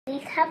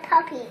It's a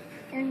puppy.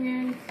 And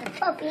then the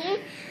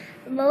puppy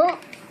moves.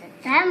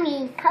 That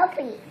means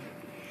puppy.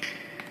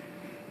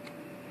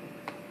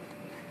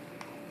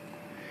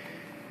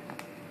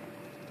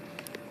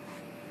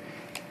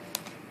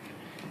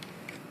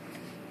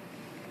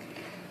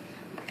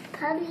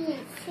 Puppy is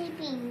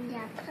sleeping. The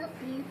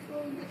puppy is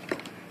food.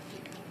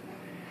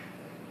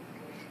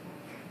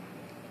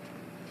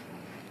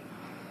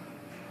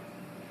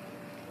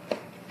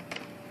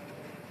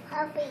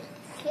 Puppy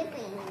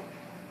sleeping.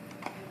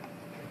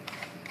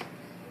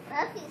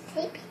 Puppy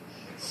sleeping.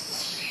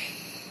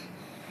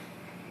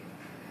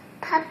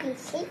 Puppy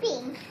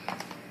sleeping.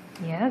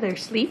 Yeah, they're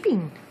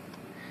sleeping.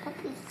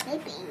 Puppy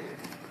sleeping.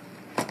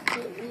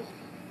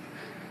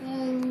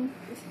 And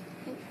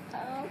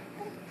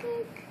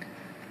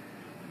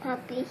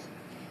puppy.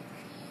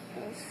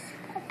 Yes,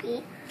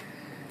 puppy.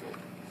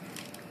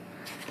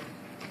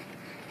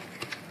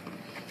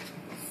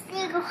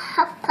 Little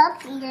hot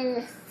puppy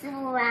is so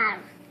loud.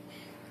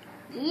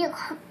 Little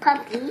hot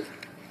puppy.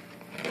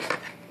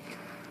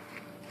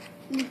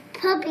 The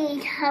puppy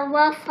has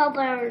rough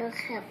over the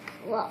hip.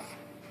 Rough.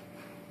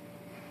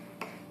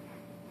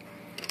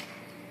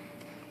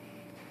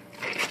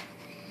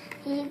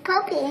 The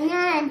puppy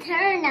now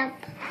turn the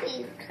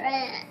puppy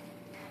crab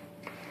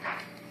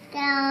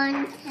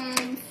down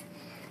and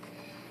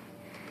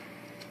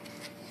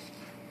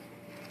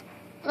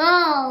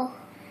oh,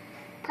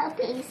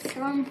 puppy,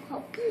 some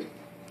puppy.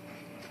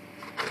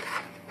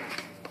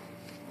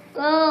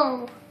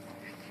 Oh,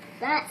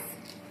 that's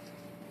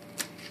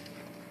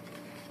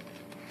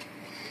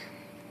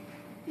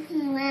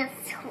nice.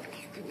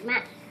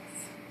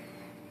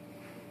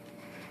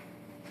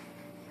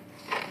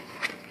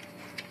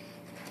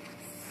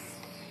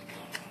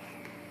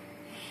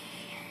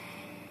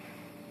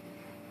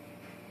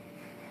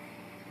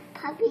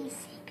 Puppy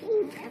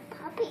sleeping. The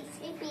puppy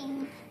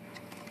sleeping.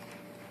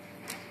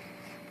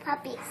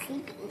 Puppy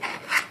sleeping.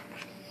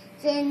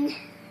 Then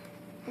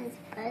this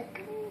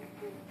book.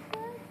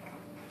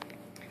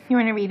 You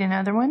want to read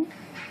another one?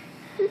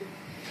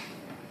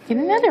 Get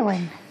another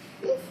one.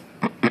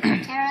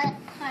 Carrot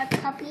or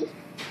puppy.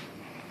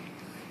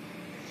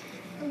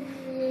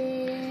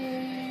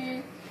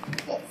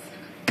 This.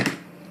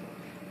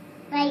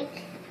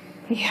 Bike.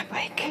 Yeah,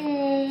 bike.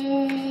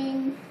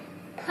 And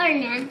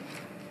Pernan.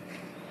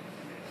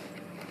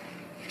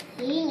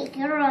 He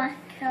girl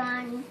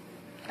on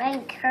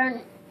bank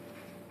turn.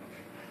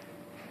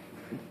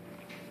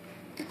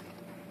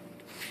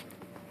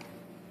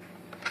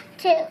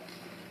 Two.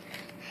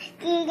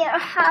 Either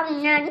have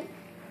none.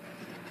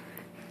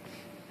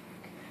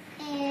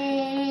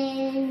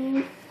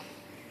 And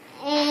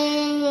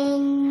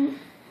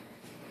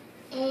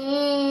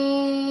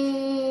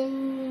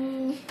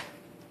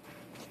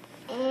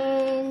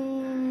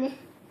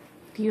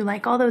Do you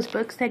like all those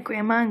books that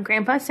Grandma and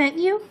Grandpa sent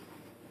you?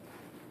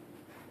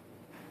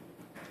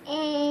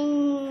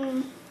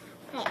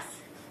 yes.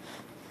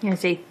 You want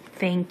to say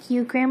thank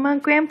you, Grandma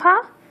and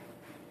Grandpa?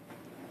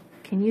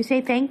 Can you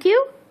say thank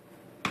you?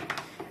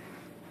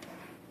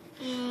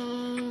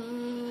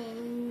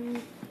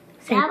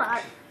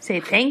 Say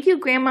thank you,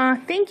 Grandma.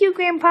 Thank you,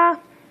 Grandpa.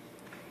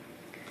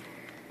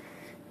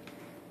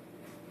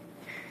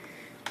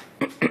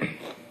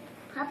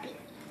 Puppy.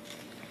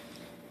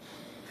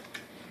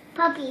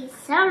 Puppy,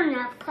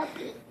 Sona,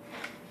 puppy.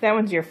 That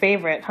one's your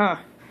favorite, huh?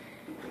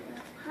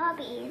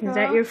 Puppy. Is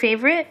that your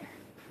favorite?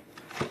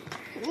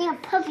 Yeah,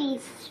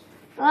 puppies.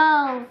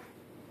 Whoa.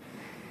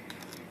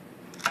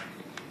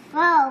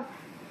 Whoa.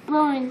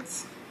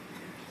 Bones.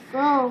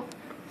 Whoa.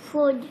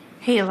 Food.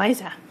 Hey,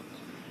 Eliza.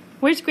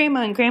 Where's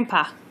Grandma and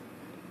Grandpa?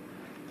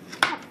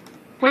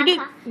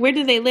 Where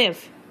do they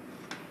live?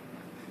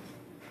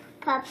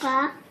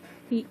 Papa.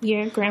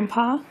 Yeah,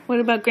 Grandpa. What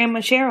about Grandma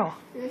Cheryl?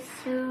 The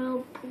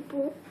Cheryl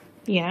Poo.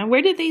 Yeah,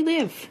 where do they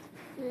live?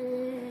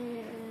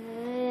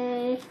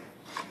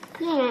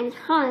 And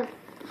hard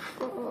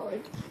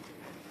food.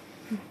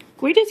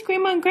 Where does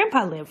Grandma and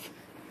Grandpa live?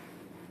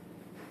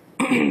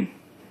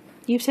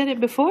 You've said it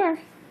before.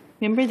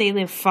 Remember, they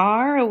live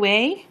far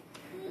away?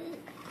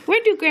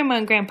 Where do Grandma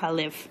and Grandpa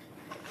live?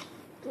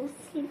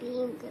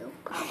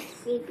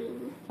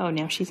 Sleeping. Oh,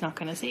 now she's not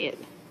going to say it.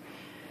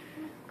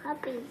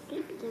 Puppy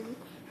sleeping.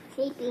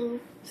 Sleeping.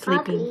 Sleeping.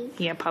 Puppies.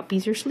 Yeah,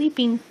 puppies are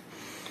sleeping.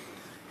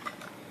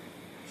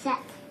 Set.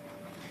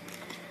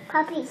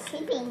 Puppy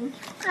sleeping.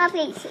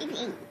 Puppy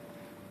sleeping.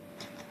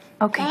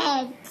 Okay.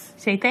 Beds.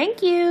 Say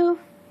thank you.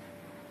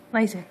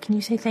 Liza, can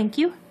you say thank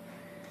you?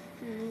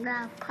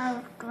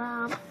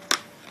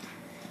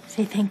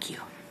 Say thank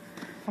you.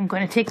 I'm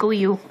going to tickle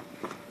you.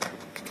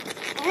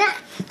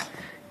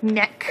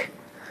 Neck.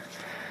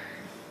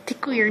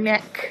 Tickle your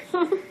neck.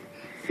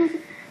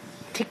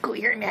 Tickle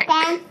your neck.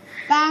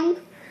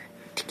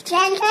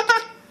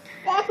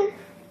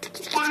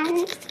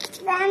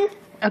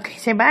 Okay,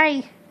 say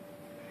bye.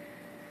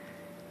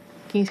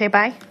 Can you say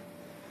bye?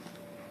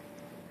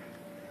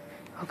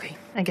 Okay,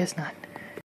 I guess not.